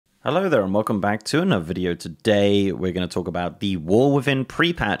Hello there and welcome back to another video. Today we're going to talk about the War Within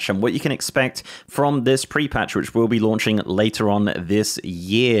pre-patch and what you can expect from this pre-patch, which will be launching later on this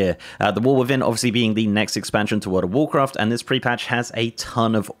year. The War Within obviously being the next expansion to World of Warcraft, and this pre-patch has a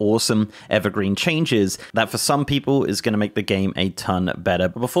ton of awesome evergreen changes that for some people is going to make the game a ton better.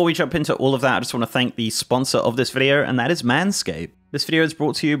 But before we jump into all of that, I just want to thank the sponsor of this video, and that is Manscaped. This video is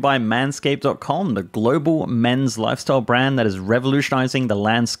brought to you by Manscaped.com, the global men's lifestyle brand that is revolutionizing the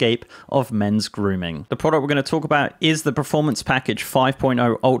landscape of men's grooming. The product we're going to talk about is the Performance Package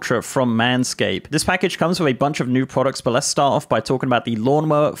 5.0 Ultra from Manscaped. This package comes with a bunch of new products, but let's start off by talking about the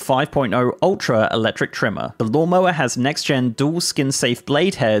Lawnmower 5.0 Ultra electric trimmer. The lawnmower has next-gen dual skin-safe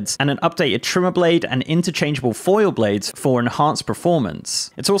blade heads and an updated trimmer blade and interchangeable foil blades for enhanced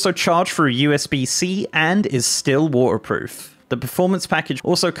performance. It's also charged through USB-C and is still waterproof. The Performance Package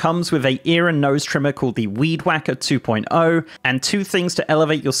also comes with an ear and nose trimmer called the Weed Whacker 2.0 and two things to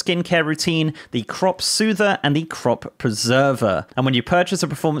elevate your skincare routine, the Crop Soother and the Crop Preserver. And when you purchase a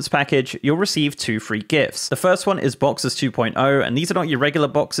Performance Package, you'll receive two free gifts. The first one is Boxers 2.0, and these are not your regular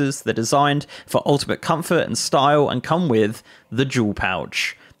boxers. They're designed for ultimate comfort and style and come with the Jewel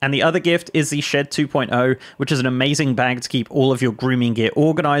Pouch. And the other gift is the Shed 2.0, which is an amazing bag to keep all of your grooming gear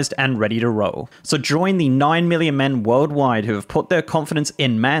organized and ready to roll. So join the 9 million men worldwide who have put their confidence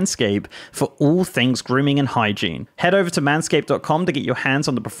in Manscaped for all things grooming and hygiene. Head over to manscaped.com to get your hands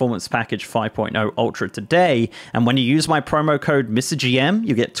on the Performance Package 5.0 Ultra today. And when you use my promo code MrGM,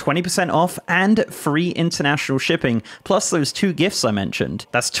 you get 20% off and free international shipping, plus those two gifts I mentioned.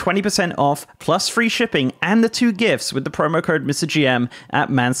 That's 20% off plus free shipping and the two gifts with the promo code MrGM at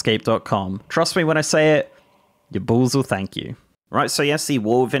manscaped.com. Trust me when I say it, your balls will thank you. Right, so yes, the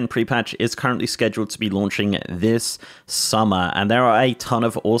War Within pre-patch is currently scheduled to be launching this summer, and there are a ton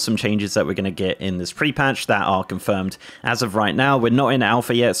of awesome changes that we're going to get in this pre-patch that are confirmed as of right now. We're not in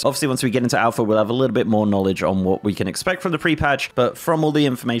alpha yet, so obviously once we get into alpha, we'll have a little bit more knowledge on what we can expect from the pre-patch, but from all the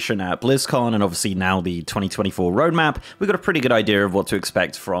information at BlizzCon and obviously now the 2024 roadmap, we've got a pretty good idea of what to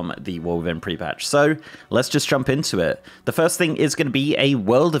expect from the War Within pre-patch. So let's just jump into it. The first thing is going to be a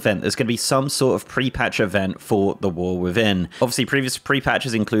world event. There's going to be some sort of pre-patch event for the War Within. Obviously, previous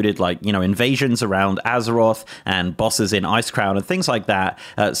pre-patches included, like, you know, invasions around Azeroth and bosses in Icecrown and things like that.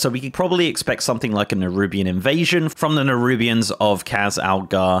 So we could probably expect something like a Nerubian invasion from the Nerubians of Kaz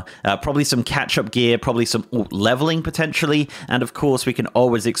Algar. Probably some catch-up gear, probably some leveling potentially, and of course we can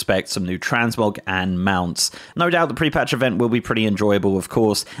always expect some new transmog and mounts. No doubt the pre-patch event will be pretty enjoyable, of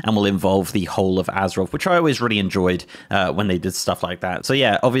course, and will involve the whole of Azeroth, which I always really enjoyed when they did stuff like that. So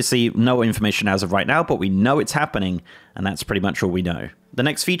yeah, obviously no information as of right now, but we know it's happening, and that's pretty much all we know. The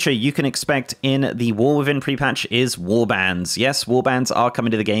next feature you can expect in the War Within pre-patch is Warbands. Yes, Warbands are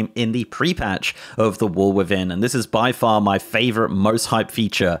coming to the game in the pre-patch of the War Within, and this is by far my favorite, most hyped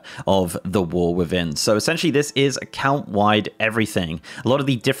feature of the War Within. So essentially this is account-wide everything. A lot of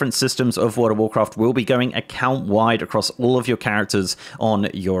the different systems of World of Warcraft will be going account-wide across all of your characters on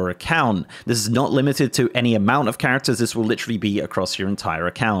your account. This is not limited to any amount of characters. This will literally be across your entire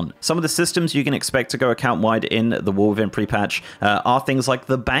account. Some of the systems you can expect to go account-wide in the War Within pre-patch are things like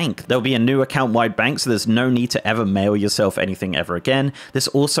the bank. There'll be a new account-wide bank, so there's no need to ever mail yourself anything ever again. This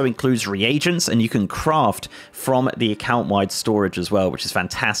also includes reagents, and you can craft from the account-wide storage as well, which is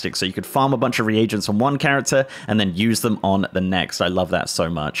fantastic. So you could farm a bunch of reagents on one character and then use them on the next. I love that so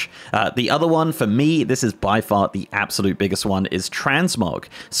much. The other one, for me, this is by far the absolute biggest one, is transmog.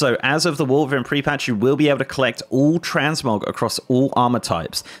 So as of the War Within pre-patch, you will be able to collect all transmog across all armor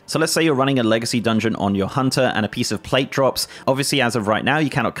types. So let's say you're running a legacy dungeon on your hunter and a piece of plate drops. Obviously, as of right now, you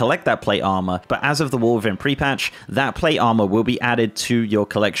cannot collect that plate armor, but as of the War Within pre-patch, that plate armor will be added to your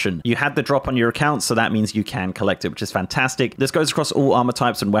collection. You had the drop on your account, so that means you can collect it, which is fantastic. This goes across all armor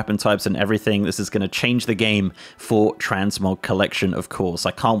types and weapon types and everything. This is going to change the game for transmog collection, of course.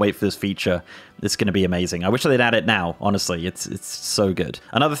 I can't wait for this feature. It's going to be amazing. I wish they'd add it now, honestly. It's so good.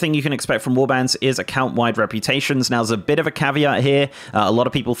 Another thing you can expect from Warbands is account-wide reputations. Now, there's a bit of a caveat here. A lot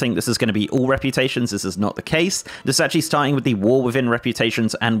of people think this is going to be all reputations. This is not the case. This is actually starting with the War Within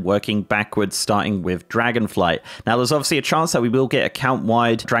reputations and working backwards, starting with Dragonflight. Now, there's obviously a chance that we will get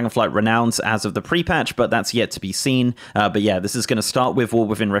account-wide Dragonflight renowns as of the pre-patch, but that's yet to be seen. But yeah, this is going to start with War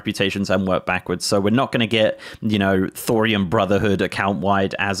Within reputations and work backwards. So we're not going to get, you know, Thorium Brotherhood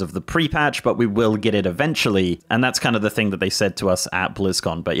account-wide as of the pre-patch, but we will get it eventually. And that's kind of the thing that they said to us at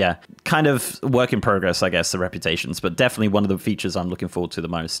BlizzCon. But yeah, kind of work in progress, I guess, the reputations, but definitely one of the features I'm looking forward to the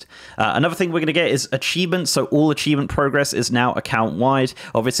most. Another thing we're going to get is achievements. So all achievement progress is now account-wide.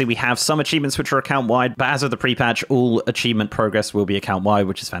 Obviously, we have some achievements which are account-wide, but as of the pre-patch, all achievement progress will be account-wide,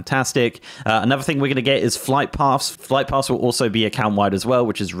 which is fantastic. Another thing we're going to get is flight paths. Flight paths will also be account-wide as well,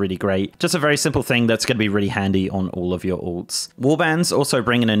 which is really great. Just a very simple thing that's going to be really handy on all of your alts. Warbands also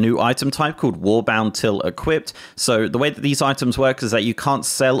bring in a new item type called Warbound till equipped. So the way that these items work is that you can't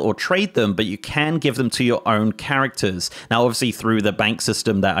sell or trade them, but you can give them to your own characters. Now, obviously, through the bank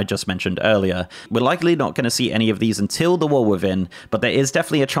system that I just mentioned earlier, we're likely not going to see any of these until the War Within, but there is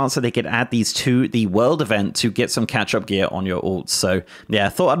definitely a chance that they could add these to the world event to get some catch-up gear on your alts. So yeah,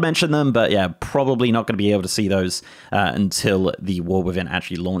 thought I'd mention them, but yeah, probably not going to be able to see those until the War Within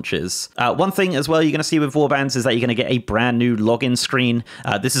actually launches. One thing as well you're going to see with Warbands is that you're going to get a brand new login screen.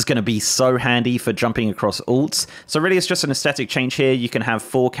 This is going to be so handy for jumping across alts. So really, it's just an aesthetic change here. You can have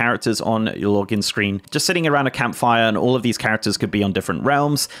 4 characters on your login screen, just sitting around a campfire, and all of these characters could be on different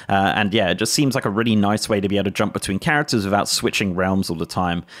realms. And yeah, it just seems like a really nice way to be able to jump between characters without switching realms all the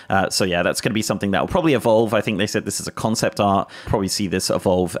time. So yeah, that's going to be something that will probably evolve. I think they said this is a concept art. Probably see this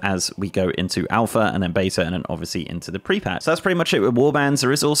evolve as we go into alpha and then beta and then obviously into the pre-patch. So that's pretty much it with Warbands.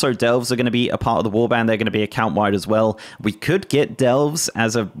 There is also delves are going to be a part of the Warband. They're going to be account-wide as well. We could get delves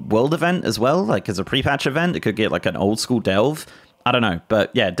as a world event as well, like as a pre-patch event. It could get like an old school delve. I don't know,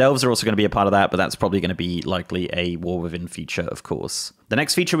 but yeah, delves are also going to be a part of that, but that's probably going to be likely a War Within feature, of course. The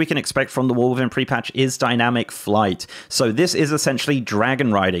next feature we can expect from the War Within pre-patch is dynamic flight. So this is essentially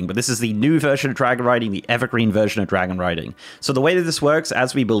dragon riding, but this is the new version of dragon riding, the evergreen version of dragon riding. So the way that this works,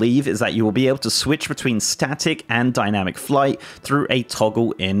 as we believe, is that you will be able to switch between static and dynamic flight through a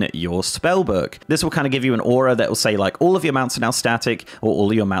toggle in your spellbook. This will kind of give you an aura that will say like all of your mounts are now static or all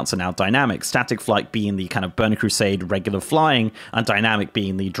of your mounts are now dynamic. Static flight being the kind of Burning Crusade regular flying, and dynamic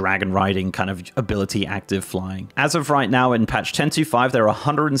being the dragon riding kind of ability active flying. As of right now in patch 10.2.5, there are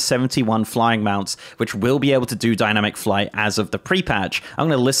 171 flying mounts which will be able to do dynamic flight as of the pre-patch. I'm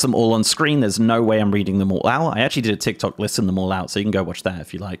going to list them all on screen. There's no way I'm reading them all out. I actually did a TikTok listing them all out, so you can go watch that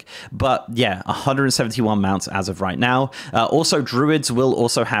if you like. But yeah, 171 mounts as of right now. Also, druids will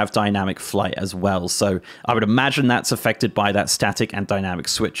also have dynamic flight as well. So I would imagine that's affected by that static and dynamic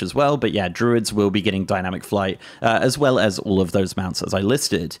switch as well. But yeah, druids will be getting dynamic flight as well as all of those mounts as I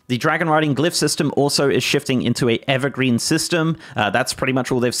listed. The dragon riding glyph system also is shifting into a evergreen system. That's pretty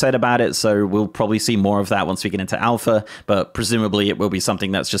much all they've said about it, so we'll probably see more of that once we get into alpha, but presumably it will be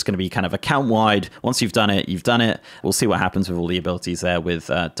something that's just going to be kind of account-wide. Once you've done it, you've done it. We'll see what happens with all the abilities there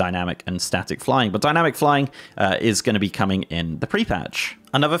with dynamic and static flying, but dynamic flying is going to be coming in the pre-patch.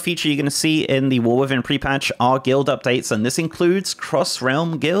 Another feature you're going to see in the War Within pre-patch are guild updates, and this includes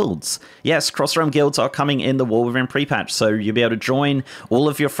cross-realm guilds. Yes, cross-realm guilds are coming in the War Within pre-patch, so you'll be able to join all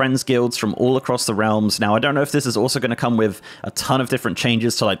of your friends' guilds from all across the realms. Now, I don't know if this is also going to come with a ton of different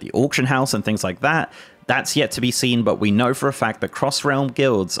changes to like the auction house and things like that. That's yet to be seen, but we know for a fact that cross-realm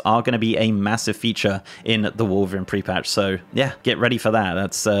guilds are going to be a massive feature in the War Within pre-patch. So yeah, get ready for that.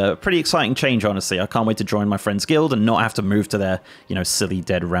 That's a pretty exciting change, honestly. I can't wait to join my friend's guild and not have to move to their, you know, silly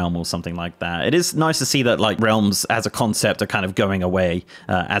dead realm or something like that. It is nice to see that like realms as a concept are kind of going away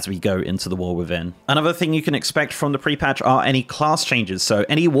as we go into the War Within. Another thing you can expect from the pre-patch are any class changes. So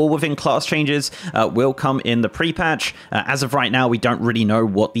any War Within class changes will come in the pre-patch. As of right now, we don't really know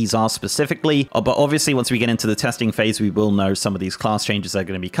what these are specifically, but obviously once we get into the testing phase, we will know some of these class changes that are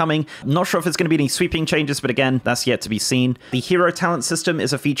going to be coming. I'm not sure if it's going to be any sweeping changes, but again, that's yet to be seen. The hero talent system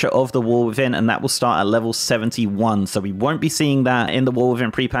is a feature of the War Within, and that will start at level 71. So we won't be seeing that in the War Within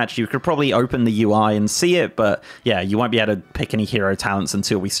pre-patch. You could probably open the UI and see it, but yeah, you won't be able to pick any hero talents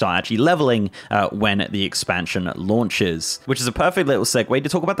until we start actually leveling when the expansion launches, which is a perfect little segue to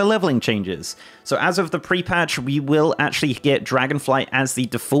talk about the leveling changes. So as of the pre-patch, we will actually get Dragonflight as the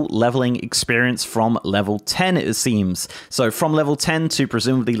default leveling experience from level 10, it seems. So from level 10 to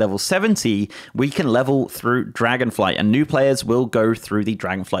presumably level 70, we can level through Dragonflight, and new players will go through the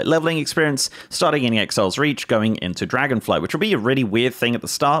Dragonflight leveling experience, starting in Exile's Reach, going into Dragonflight, which will be a really weird thing at the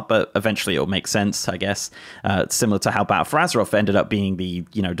start, but eventually it'll make sense, I guess. Similar to how Battle for Azeroth ended up being the,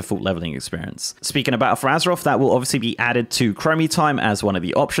 you know, default leveling experience. Speaking of Battle for Azeroth, that will obviously be added to Chromie Time as one of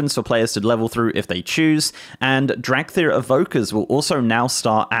the options for players to level through if they choose, and Dragthir Evokers will also now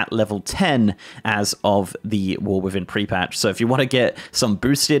start at level 10 as as of the War Within pre-patch. So if you want to get some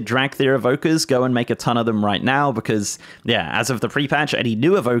boosted Dragthir evokers, go and make a ton of them right now, because yeah, as of the pre-patch, any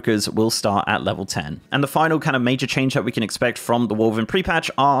new evokers will start at level 10. And the final kind of major change that we can expect from the War Within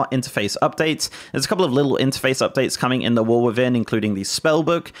pre-patch are interface updates. There's a couple of little interface updates coming in the War Within, including the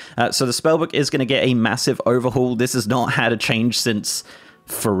spellbook. So the spellbook is going to get a massive overhaul. This has not had a change since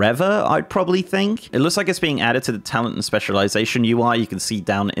forever, I'd probably think. It looks like it's being added to the talent and specialization UI. You can see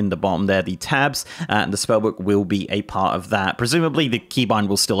down in the bottom there the tabs, and the spellbook will be a part of that. Presumably the keybind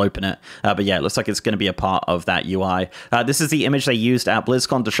will still open it, but yeah, it looks like it's going to be a part of that UI. This is the image they used at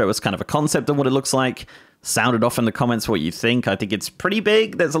BlizzCon to show us kind of a concept of what it looks like. Sound it off in the comments what you think. I think it's pretty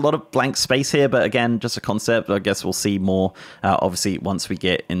big. There's a lot of blank space here, but again, just a concept. I guess we'll see more, obviously, once we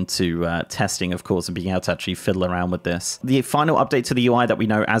get into testing, of course, and being able to actually fiddle around with this. The final update to the UI that we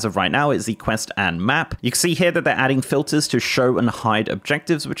know as of right now is the quest and map. You can see here that they're adding filters to show and hide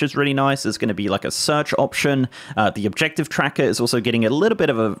objectives, which is really nice. There's going to be like a search option. The objective tracker is also getting a little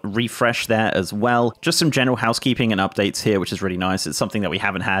bit of a refresh there as well. Just some general housekeeping and updates here, which is really nice. It's something that we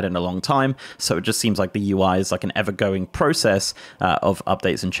haven't had in a long time, so it just seems like the UI is like an ever-going process of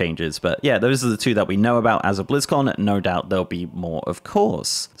updates and changes. But yeah, those are the two that we know about as of BlizzCon. No doubt there'll be more, of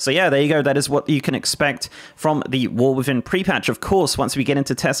course. So yeah, there you go. That is what you can expect from the War Within pre-patch. Of course, once we get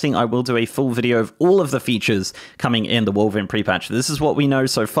into testing, I will do a full video of all of the features coming in the War Within pre-patch. This is what we know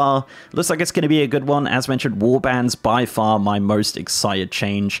so far. Looks like it's going to be a good one. As mentioned, Warbands, by far my most excited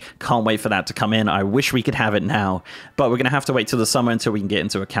change. Can't wait for that to come in. I wish we could have it now, but we're going to have to wait till the summer until we can get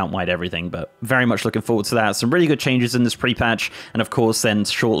into account-wide everything. But very much looking forward to that. Some really good changes in this pre-patch, and of course then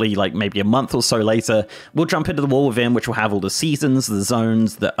shortly, like maybe a month or so later, we'll jump into the War Within, which will have all the seasons, the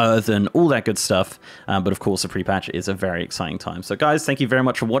zones, the earthen, all that good stuff. But of course the pre-patch is a very exciting time. So guys, thank you very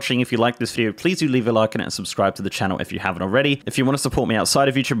much for watching. If you like this video, please do leave a like on it and subscribe to the channel if you haven't already. If you want to support me outside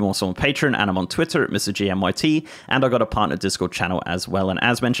of YouTube, I'm also on Patreon, and I'm on Twitter at MrGMYT, and I got a partner Discord channel as well. And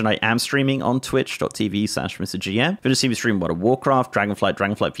as mentioned, I am streaming on twitch.tv/MrGM. If you see me stream World of Warcraft, Dragonflight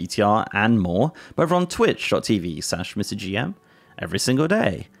VTR, and more, but over on twitch.tv/MrGM every single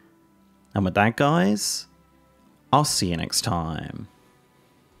day. And with that, guys, I'll see you next time.